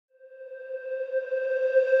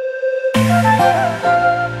Hey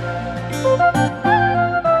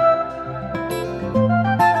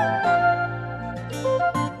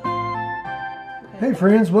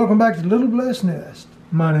friends, welcome back to Little Blessed Nest.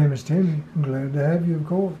 My name is Timmy. I'm glad to have you, of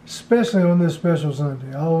course. Especially on this special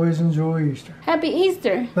Sunday. I always enjoy Easter. Happy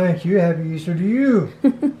Easter. Thank you. Happy Easter to you.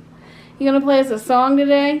 You gonna play us a song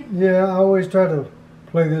today? Yeah, I always try to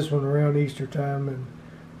play this one around Easter time, and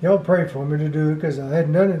y'all pray for me to do it because I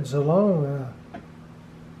hadn't done it in so long.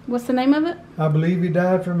 What's the name of it? I Believe He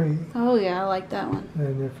Died for Me. Oh yeah, I like that one.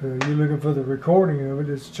 And if you're looking for the recording of it,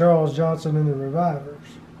 it's Charles Johnson and the Revivers.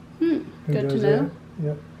 Good to know. That.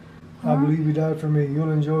 Yep. I Believe He Died for Me. You'll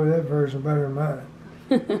enjoy that version better than mine.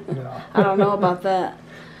 No. I don't know about that.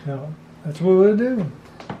 No, that's what we'll do.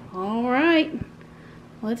 All right,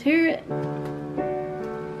 let's hear it.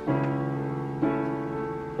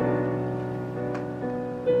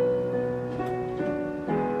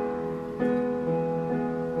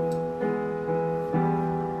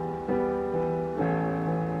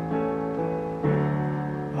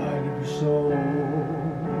 I never saw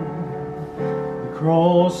the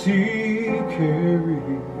cross He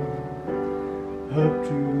carried up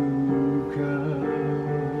to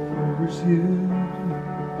Calvary's hill.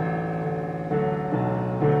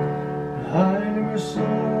 I never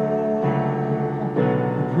saw the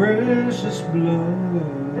precious blood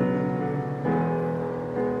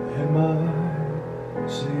and my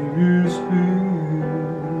Savior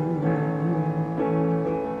spilled.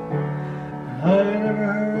 I never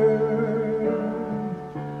heard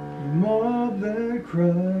the mob that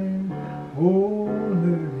cried, "Oh,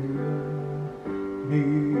 let Him be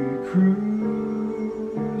crucified."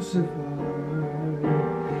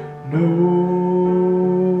 No,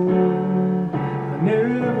 I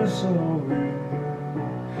never saw it,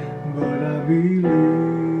 but I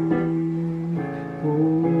believe,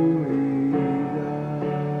 oh, He died.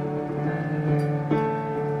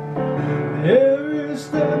 Every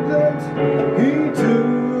step that He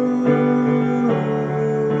took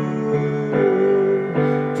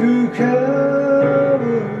to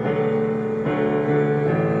Calvary,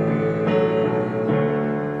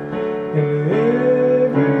 and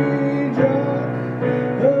every drop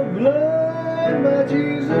of blood my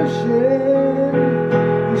Jesus shed,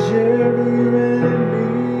 He shed for you and me.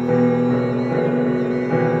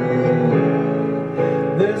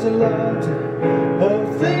 There's a lot of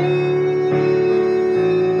things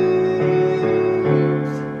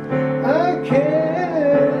I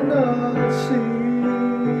cannot see.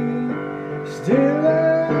 Still I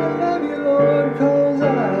love you, Lord, 'cause I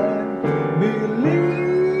believe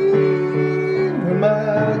when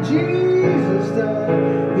my Jesus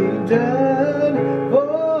died, He died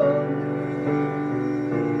for me.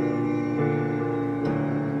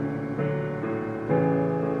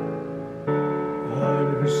 I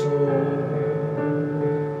never saw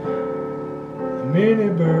the many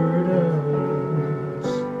burdens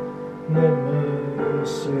that my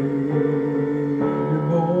Savior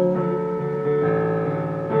bore,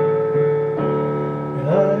 and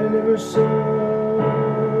I never saw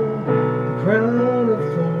the crown of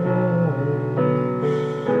thorns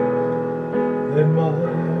that my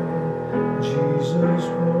Jesus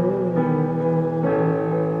wore,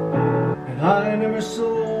 and I never saw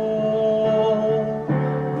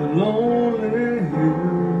the lonely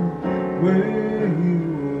hill where He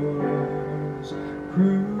was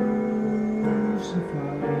crucified.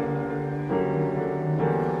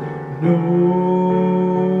 No,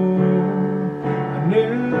 I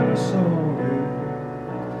never saw it,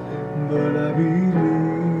 but I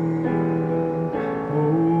believe,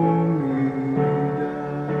 oh, He died.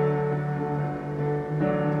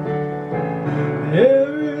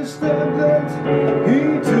 Every step that He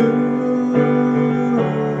took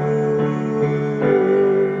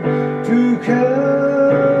to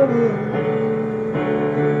Calvary,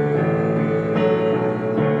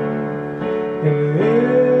 and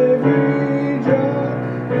every drop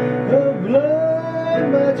of blood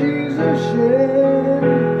my Jesus shed,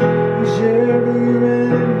 He shed for you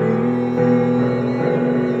and me.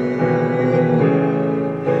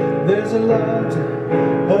 There's a lot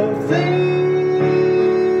of things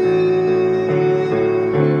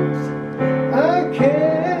I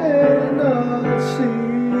cannot see.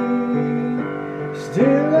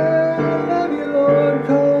 Still I love you, Lord,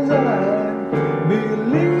 'cause I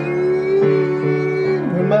believe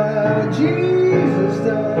when my Jesus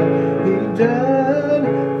died, He died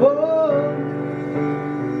for me.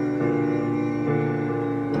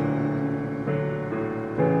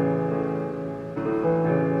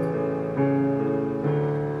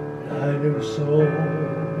 I never saw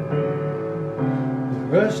the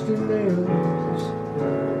rusty nails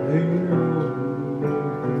later on, my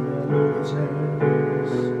Lord's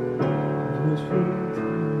hands, it was full of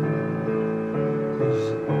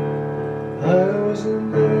I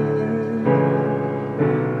wasn't there to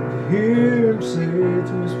hear him say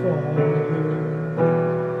to his Father,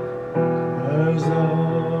 as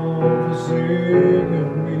thou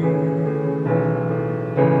forsakest me.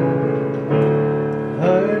 I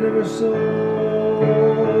never saw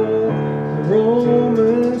the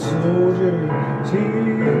Roman soldier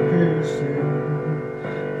pierced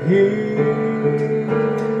his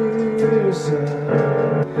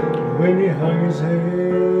side when he hung his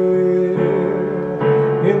head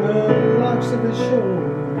in the locks of his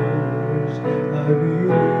shoulders. I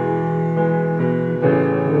believe.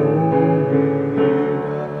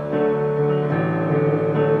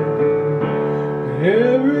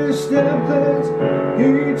 Every step that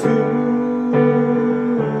he took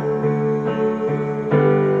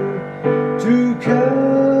to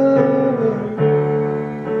Calvary,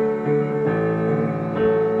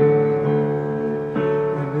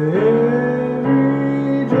 and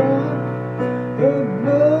every drop of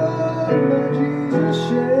blood my Jesus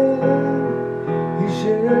shed, he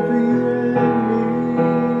shed for you and me.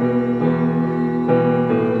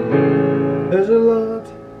 There's a lot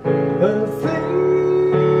of things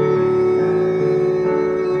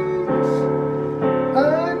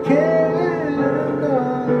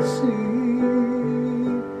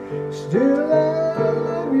still I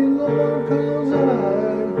love you, Lord, 'cause I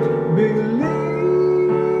believe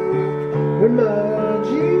when my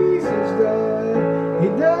Jesus died, he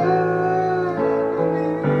died for me.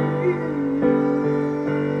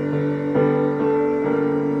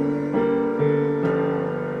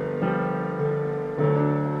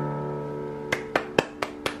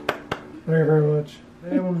 Thank you very much.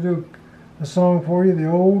 I want to do a song for you, The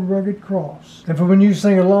Old Rugged Cross. And for when you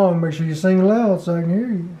sing along, make sure you sing loud so I can hear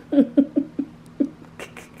you.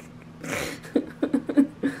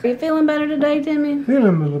 Are you feeling better today, Timmy?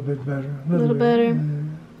 Feeling a little bit better. A little better? Yeah.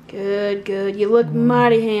 Good, good. You look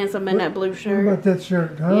mighty handsome in that blue shirt. What about that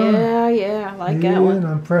shirt, huh? Yeah, yeah, I like that one. And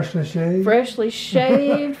I'm freshly shaved. Freshly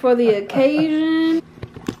shaved for the occasion.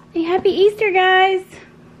 Hey, happy Easter, guys.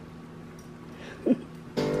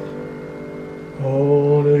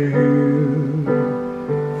 On a hill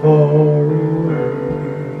far away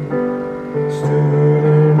stood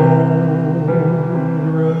an old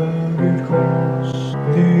rugged cross,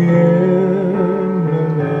 the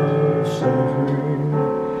emblem of suffering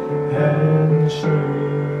and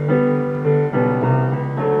shame.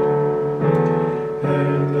 And I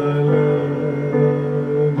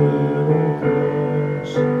love that old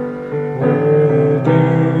cross where the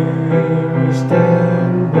dear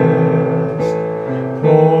stand best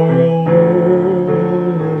for a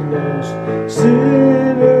world of lost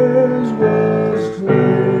sinners was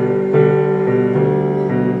slain.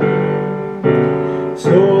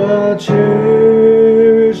 So I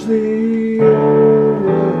cherish the old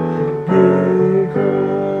rugged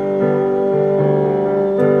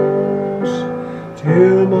cross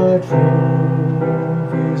till my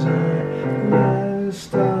trophies at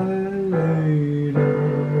last I lay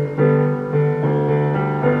down.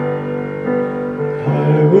 I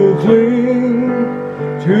will cling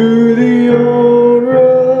to the old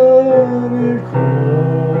rugged cross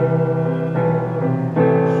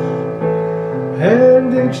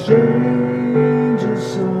and exchange it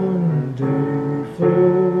someday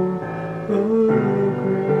for a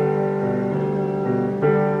crown.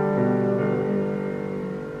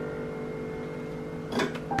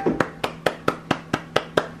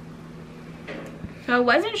 So I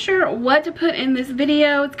wasn't sure what to put in this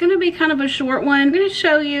video. It's going to be kind of a short one. I'm going to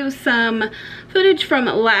show you some footage from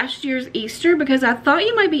last year's Easter because I thought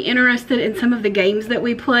you might be interested in some of the games that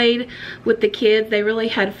we played with the kids. They really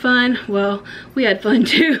had fun. Well, we had fun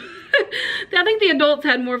too. I think the adults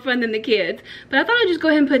had more fun than the kids. But I thought I'd just go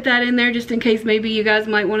ahead and put that in there just in case maybe you guys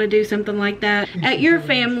might want to do something like that at your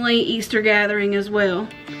family Easter gathering as well.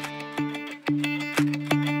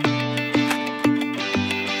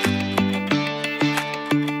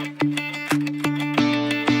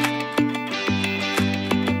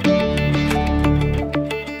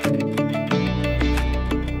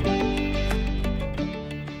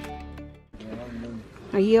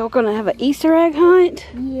 Are you all gonna have an Easter egg hunt?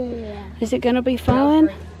 Yeah. Is it gonna be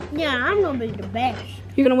fun? Yeah, I'm gonna be the best.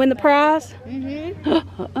 You're gonna win the prize?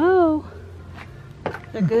 Mm-hmm. Uh-oh.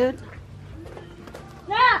 They're good?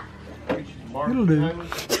 Yeah. It'll do.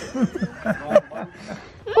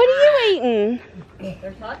 What are you eating?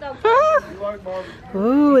 Huh?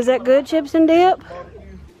 Ooh, is that good, chips and dip?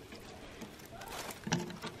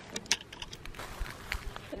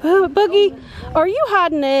 Boogie, are you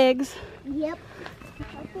hiding eggs? Yep.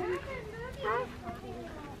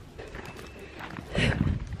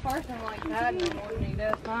 Carson likes hiding them more than he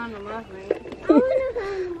does finding them, I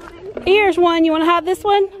think. Here's one. You want to hide this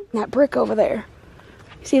one? That brick over there.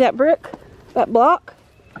 See that brick? That block?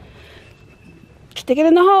 Stick it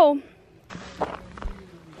in the hole.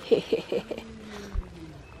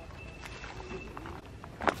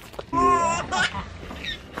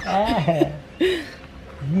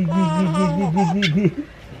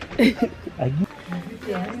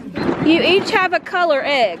 You each have a color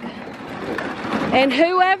egg. And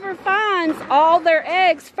whoever finds all their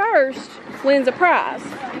eggs first wins a prize.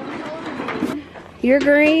 You're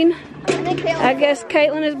green. I guess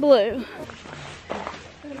Caitlin is blue.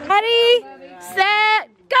 Ready, set,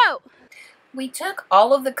 go! We took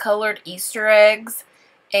all of the colored Easter eggs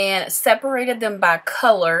and separated them by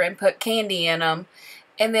color and put candy in them.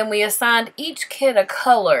 And then we assigned each kid a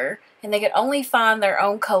color, and they could only find their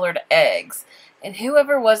own colored eggs. And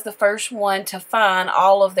whoever was the first one to find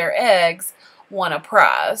all of their eggs won a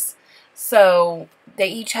prize. So they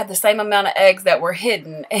each had the same amount of eggs that were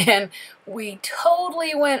hidden, and we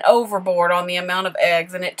totally went overboard on the amount of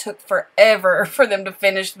eggs, and it took forever for them to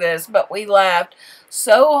finish this, but we laughed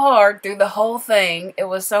so hard through the whole thing. It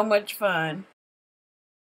was so much fun.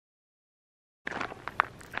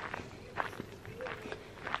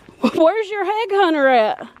 Where's your egg hunter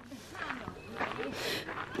at?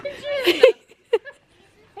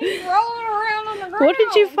 He's rolling around on the ground. What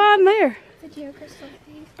did you find there? The geocrystal.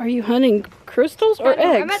 Are you hunting crystals or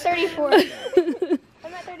eggs? I'm at 34. I'm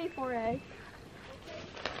at 34 eggs.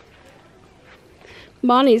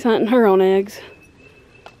 Bonnie's hunting her own eggs.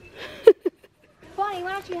 Bonnie,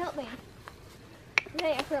 why don't you help me?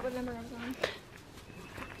 Hey, I forgot what number I was on.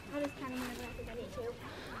 I just kind of remember I think I need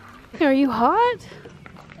to. Are you hot?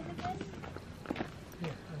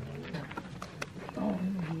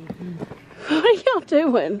 What are y'all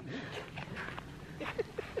doing? I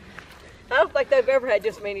don't think they've ever had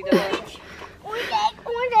this many dogs. Orange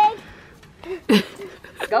egg.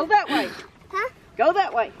 Go that way. Huh? Go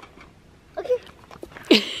that way. Okay.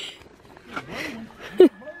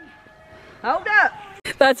 Hold up.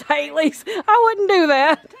 That's Haley's. I wouldn't do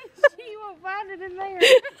that. She won't find it in there.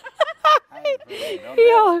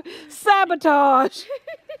 Yo, sabotage.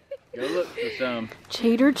 Go look for some.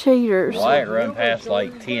 Cheaters. Well, I ain't run past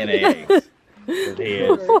like 10 eggs. With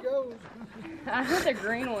heads. I heard the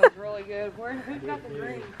green one's really good. Who's got the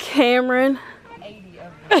green? Cameron. 80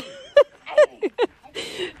 of them.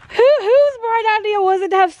 Whose bright idea was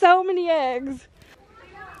it to have so many eggs?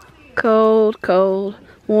 Cold, cold,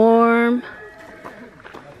 warm.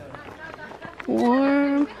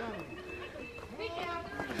 Warm.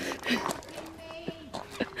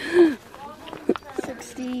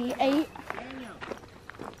 68.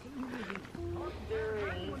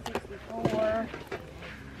 64.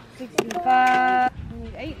 65. We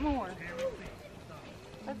need 8 more.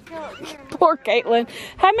 Let's go. Poor Caitlin.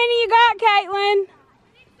 How many you got, Caitlin?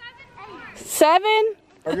 7?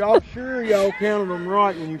 Are y'all sure y'all counted them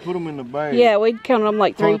right when you put them in the bag? Yeah, we counted them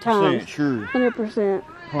like 3 100% times. sure. 100%.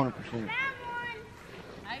 100%.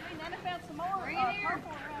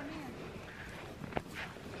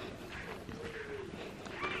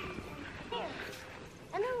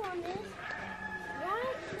 I know on this.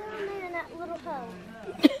 Right down there in that little hole.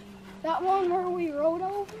 That one where we rolled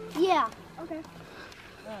over? Yeah. Okay.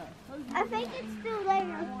 I think it's still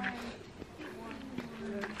there.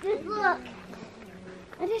 Just look.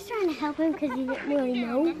 I'm just trying to help him because he didn't really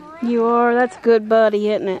know. You are. That's good buddy,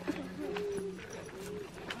 isn't it?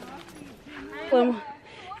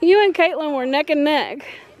 You and Caitlin were neck and neck.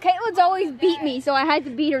 Caitlin's always beat me, so I had to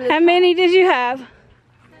beat her this How many did you have?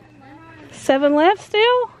 7 left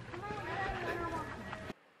still?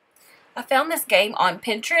 I found this game on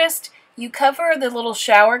Pinterest. You cover the little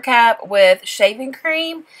shower cap with shaving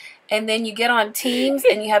cream, and then you get on teams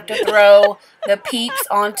and you have to throw the peeps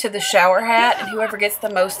onto the shower hat, and whoever gets the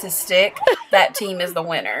most to stick, that team is the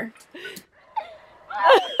winner.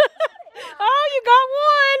 Oh, you got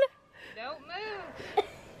one! Don't move.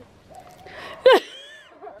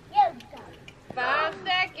 5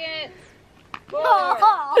 seconds. 4,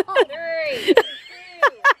 3, 2, 1.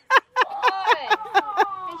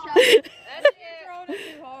 That's it. Throwing it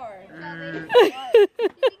too hard.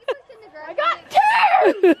 I got 2!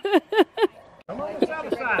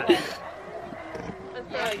 That's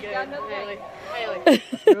probably good. Haley. Haley.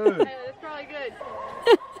 Good. That's probably good.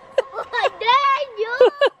 Dang,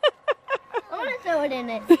 you! I want to throw it in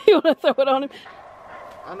it. You want to throw it on him?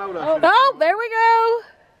 I know that. Oh, there we go.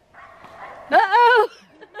 Uh-oh.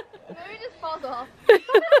 Maybe it just falls off.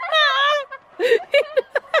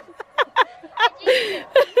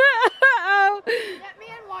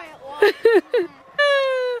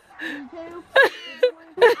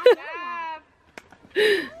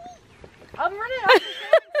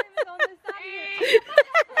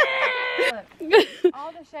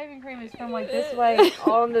 shaving cream is from like this way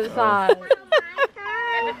on the side.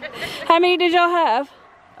 How many did y'all have?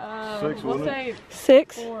 6, We'll wasn't it? say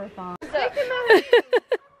 6. 4 or 5.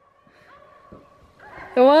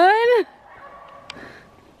 The one.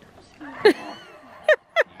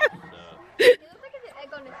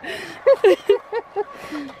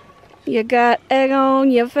 You got egg on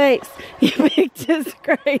your face. You big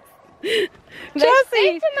disgrace.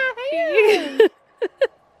 Jesse.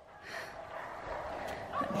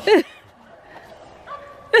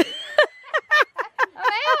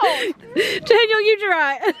 Daniel, you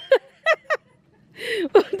try.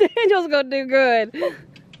 Daniel's gonna do good.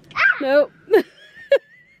 Nope.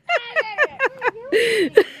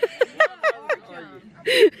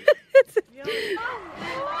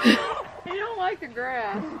 He don't like the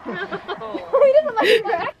grass. He doesn't like the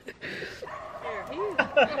grass.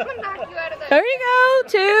 There you go.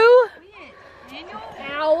 2.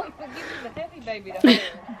 Ow. Give me the heavy baby to hold.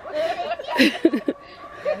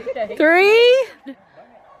 3.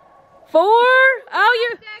 4. Oh, you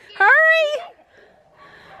hurry.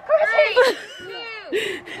 3,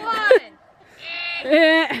 2,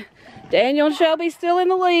 1. Daniel and Shelby still in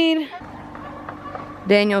the lead.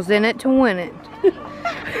 Daniel's in it to win it.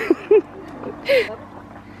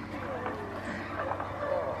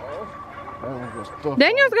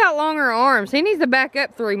 Daniel's got longer arms. He needs to back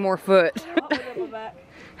up 3 more foot.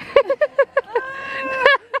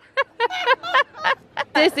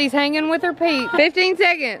 Sissy's hanging with her Pete. 15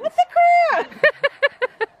 seconds. What the crap?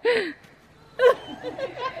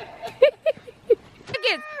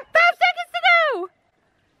 Seconds. 5 seconds to go.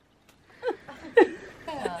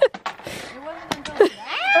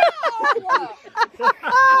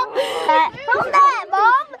 Hold that,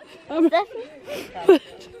 Mom.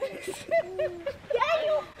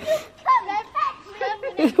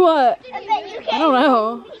 What? I bet you I can. don't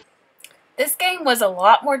know. This game was a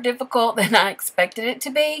lot more difficult than I expected it to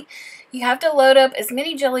be. You have to load up as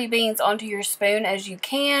many jelly beans onto your spoon as you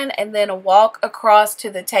can and then walk across to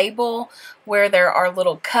the table where there are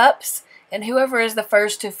little cups, and whoever is the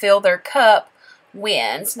first to fill their cup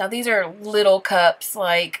wins. Now these are little cups,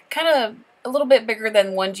 like kind of a little bit bigger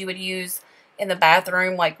than ones you would use in the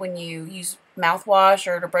bathroom, like when you use mouthwash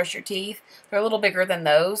or to brush your teeth. They're a little bigger than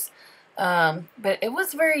those. But it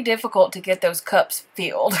was very difficult to get those cups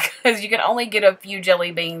filled because you can only get a few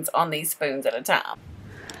jelly beans on these spoons at a time.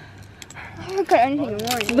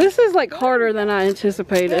 This is like harder than I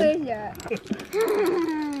anticipated.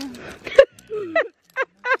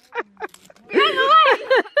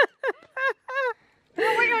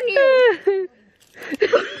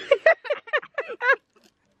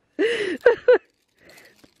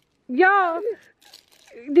 Y'all,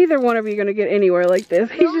 neither one of you are going to get anywhere like this.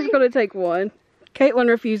 He's just going to take one. Caitlin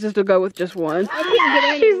refuses to go with just one.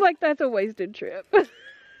 She's like, that's a wasted trip.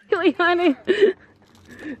 Really, honey?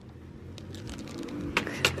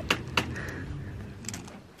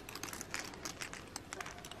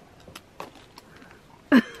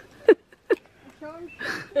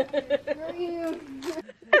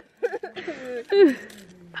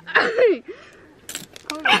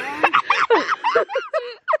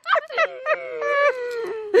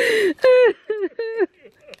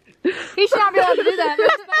 He should not be able to do that.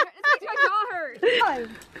 It's going to hurt.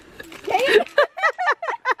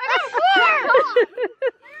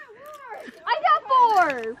 I got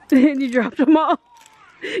 4. And you dropped them all.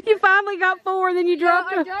 You finally got 4 and then you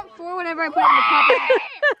dropped them. I dropped 4 whenever I put it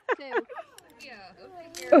in the cup.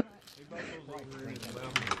 2.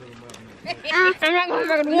 I'm not going to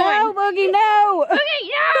fucking No, Boogie, no.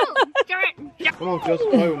 Come on, Justin,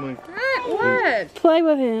 play with me. What? Play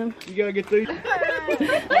with him. You gotta get these.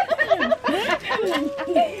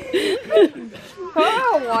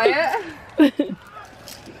 Oh, Wyatt.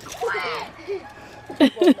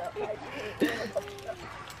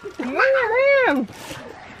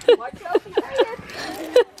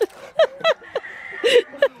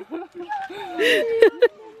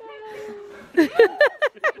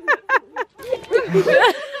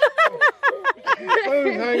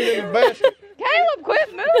 Spoon's hanging in the basket. Caleb, quit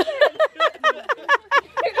moving.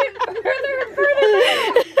 You're getting further and further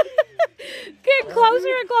down. Get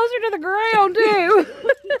closer and closer to the ground, too.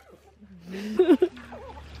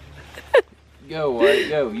 Go, Wade,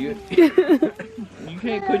 go. You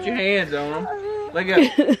can't put your hands on them. Let go.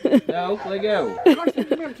 No, let go.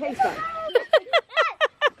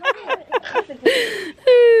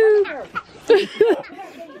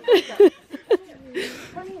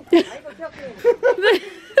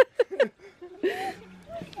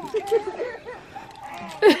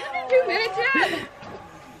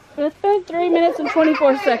 It's been 3 minutes and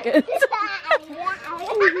 24 seconds.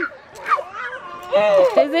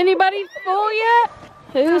 Is anybody full yet?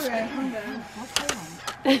 Who's?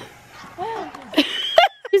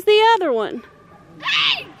 Who's the other one?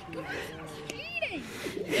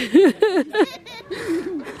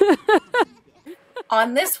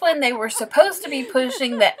 On this one, they were supposed to be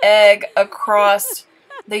pushing the egg across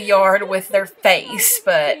the yard with their face,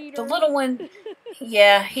 but the little one,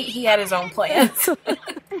 yeah, he had his own plans.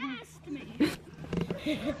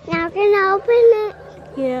 Now can I open it?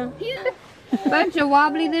 Yeah. Bunch of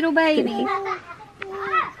wobbly little babies.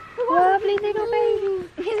 Lovely little baby.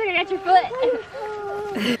 He's gonna get your foot.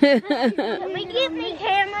 Let me get me,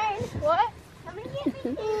 Cameron. What? Let me get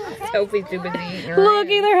me. Sophie's too busy eating her.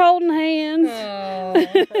 Looky, they're holding hands.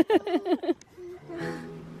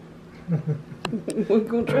 We're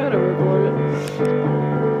gonna try to record it.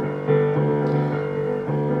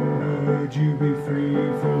 Would you be free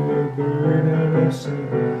from the burden of sin?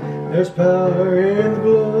 There's power in the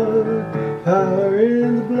blood, power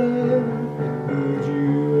in the blood. Would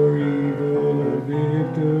you or evil a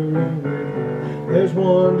victory win? There's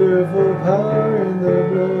wonderful power in the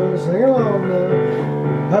blood. Sing along now.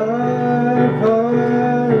 Power,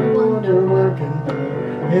 power, wonder working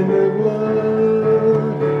power in the blood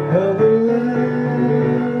of the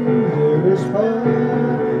Lamb. There is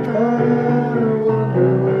power, power,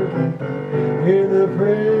 wonder working power in the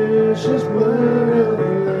precious blood of the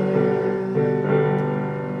Lamb.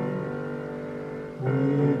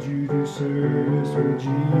 Would you do service for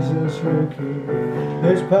Jesus your King?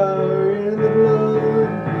 There's power in the blood,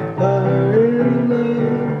 power in the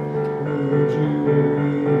blood. Would you or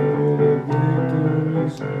evil a victory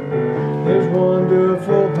sing? There's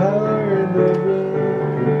wonderful power in the blood.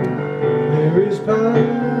 There is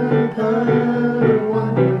power, power,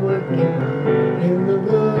 wonder working in the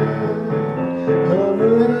blood of the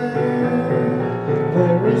Lamb.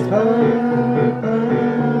 There is power,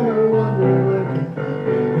 power, wonder working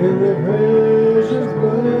in the precious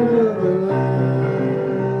blood of the Lamb.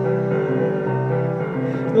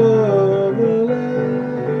 Of the Lamb.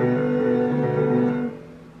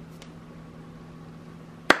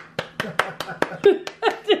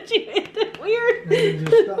 Did you end it weird? And you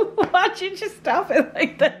just stop. Why'd you just stop it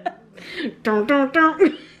like that? Dun, dun,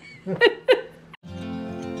 dun.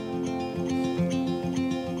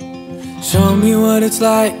 Show me what it's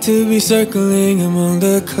like to be circling among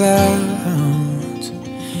the clouds.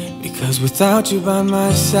 Because without you by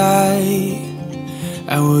my side,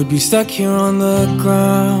 I would be stuck here on the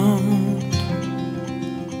ground.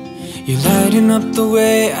 You're lighting up the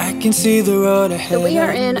way, I can see the road ahead. So we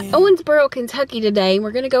are in Owensboro, Kentucky today.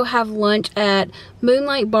 We're going to go have lunch at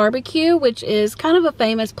Moonlight Barbecue, which is kind of a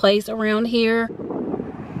famous place around here.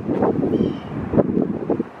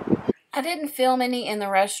 I didn't film any in the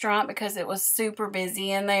restaurant because it was super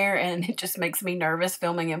busy in there and it just makes me nervous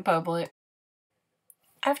filming in public.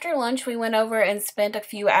 After lunch, we went over and spent a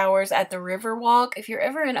few hours at the Riverwalk. If you're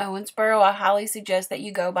ever in Owensboro, I highly suggest that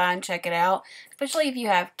you go by and check it out. Especially if you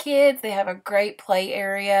have kids, they have a great play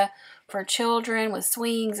area for children with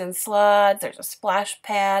swings and slides. There's a splash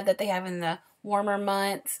pad that they have in the warmer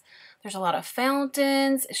months. There's a lot of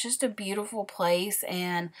fountains. It's just a beautiful place,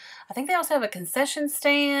 and I think they also have a concession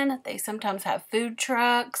stand. They sometimes have food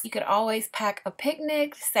trucks. You could always pack a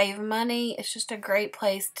picnic to save money. It's just a great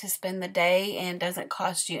place to spend the day and doesn't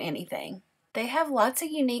cost you anything. They have lots of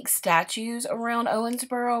unique statues around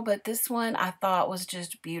Owensboro, but this one I thought was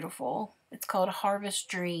just beautiful. It's called Harvest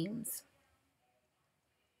Dreams.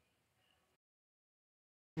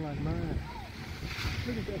 Like mine.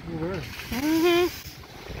 Look at that over Mm-hmm.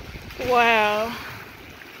 Wow.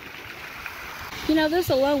 You know, this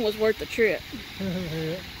alone was worth the trip.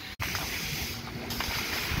 there.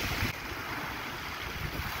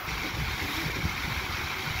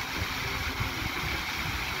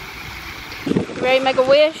 Ready to make a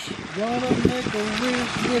wish? Gonna make a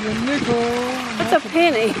wish with a nickel. That's a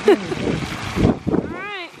penny.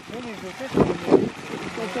 Alright. Pennies are 50 minutes.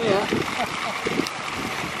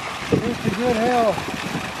 Here's to good health.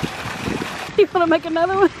 You want to make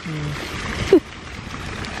another one?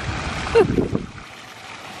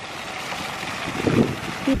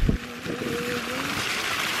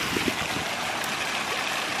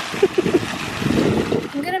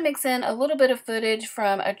 I'm going to mix in a little bit of footage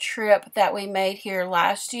from a trip that we made here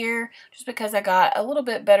last year, just because I got a little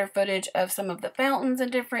bit better footage of some of the fountains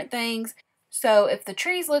and different things. So if the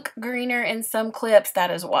trees look greener in some clips,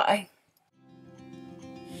 that is why.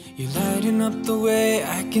 You're lighting up the way,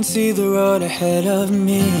 I can see the road ahead of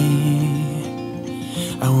me.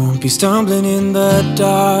 I won't be stumbling in the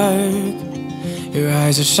dark. Your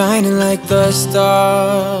eyes are shining like the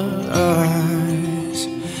stars.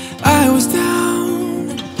 I was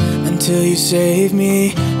down and until you saved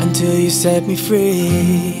me, until you set me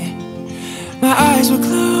free. My eyes were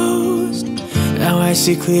closed, now I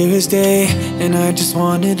see clear as day, and I just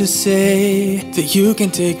wanted to say that you can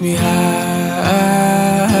take me high.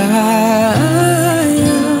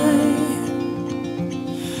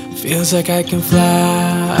 Feels like I can fly.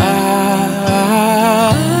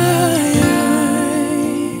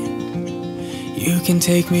 You can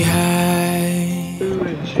take me high.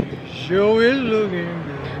 Sure is looking good.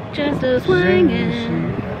 Just a swinging,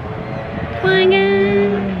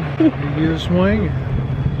 swinging, You're swinging.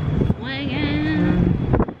 swinging.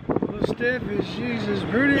 Well, Steffi, she's as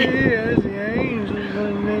pretty as the angels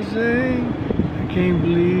when they sing. I can't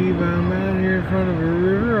believe I'm out here in front of a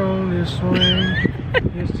river on this swing.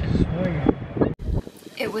 Just a swinging.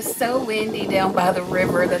 It was so windy down by the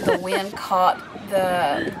river that the wind caught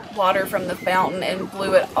the water from the fountain and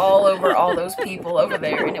blew it all over all those people over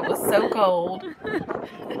there, and it was so cold.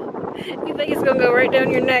 You think it's gonna go right down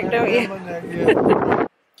your neck, don't you?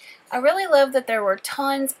 I really love that there were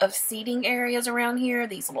tons of seating areas around here.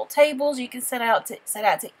 These little tables you can sit out to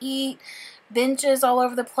eat, benches all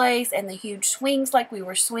over the place, and the huge swings like we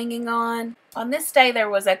were swinging on. On this day, there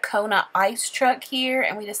was a Kona ice truck here,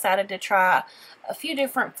 and we decided to try a few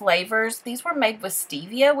different flavors. These were made with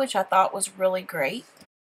stevia, which I thought was really great.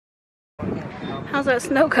 How's that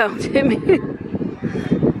snow cone, Jimmy?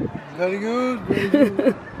 Very good, very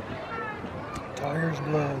good. Tiger's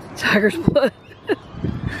blood. Tiger's blood.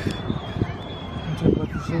 That's what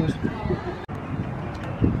this is.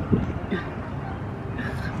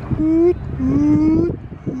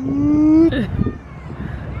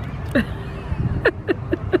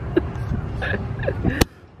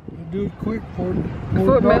 Do it quick before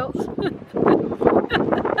Before it melts.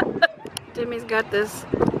 Jimmy's got this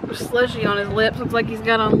slushy on his lips. Looks like he's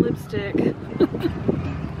got on lipstick.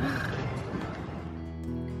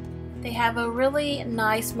 They have a really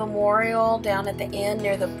nice memorial down at the end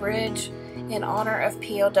near the bridge in honor of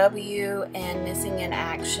POW and Missing in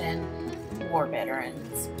Action war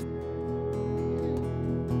veterans.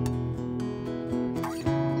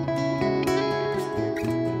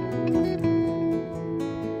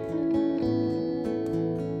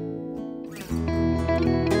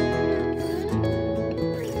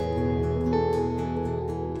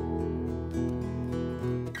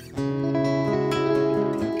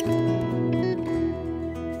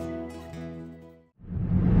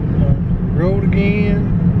 Road again.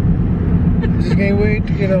 Just can't wait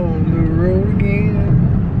to get on the road again.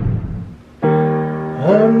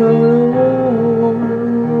 I'm not alone.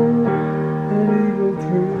 An eagle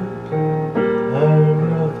trip. I'm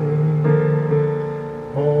nothing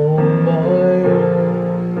on my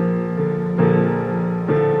own.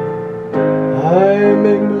 I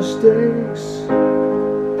make mistakes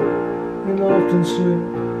and often slip.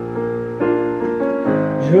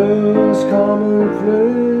 Just common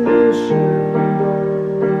flesh and bone.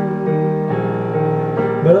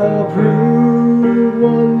 But I'll prove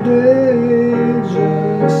one day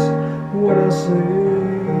just what I say.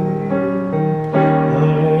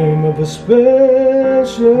 I'm of a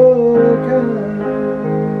special kind.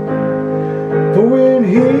 For when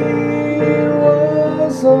he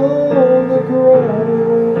was on the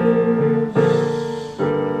cross,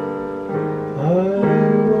 I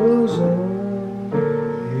was on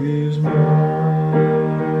his mind.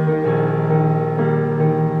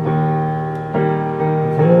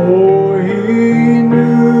 For he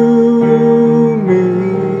knew me,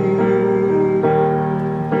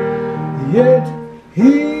 yet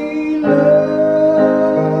he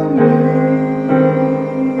loved me.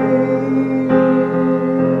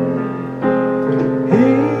 He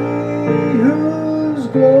whose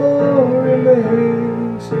glory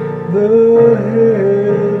makes the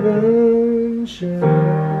heavens shine.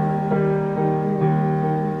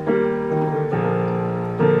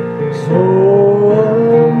 So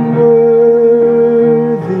unworthy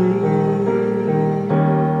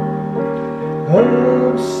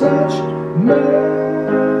of such mercy,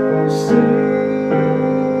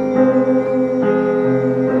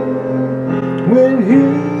 when he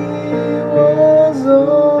was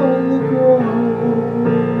on the cross,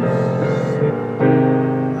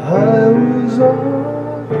 I was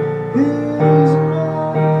on his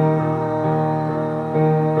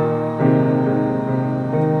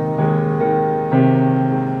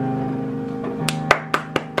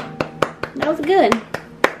That was good.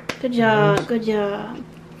 Good job. Good job.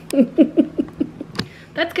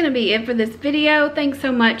 That's going to be it for this video. Thanks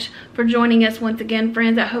so much for joining us once again,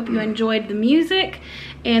 friends. I hope you enjoyed the music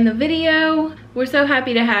and the video. We're so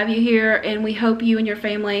happy to have you here, and we hope you and your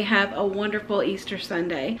family have a wonderful Easter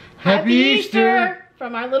Sunday. Happy Easter!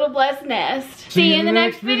 from our little blessed nest. See you in the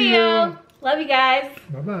next video. Love you guys.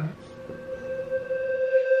 Bye-bye.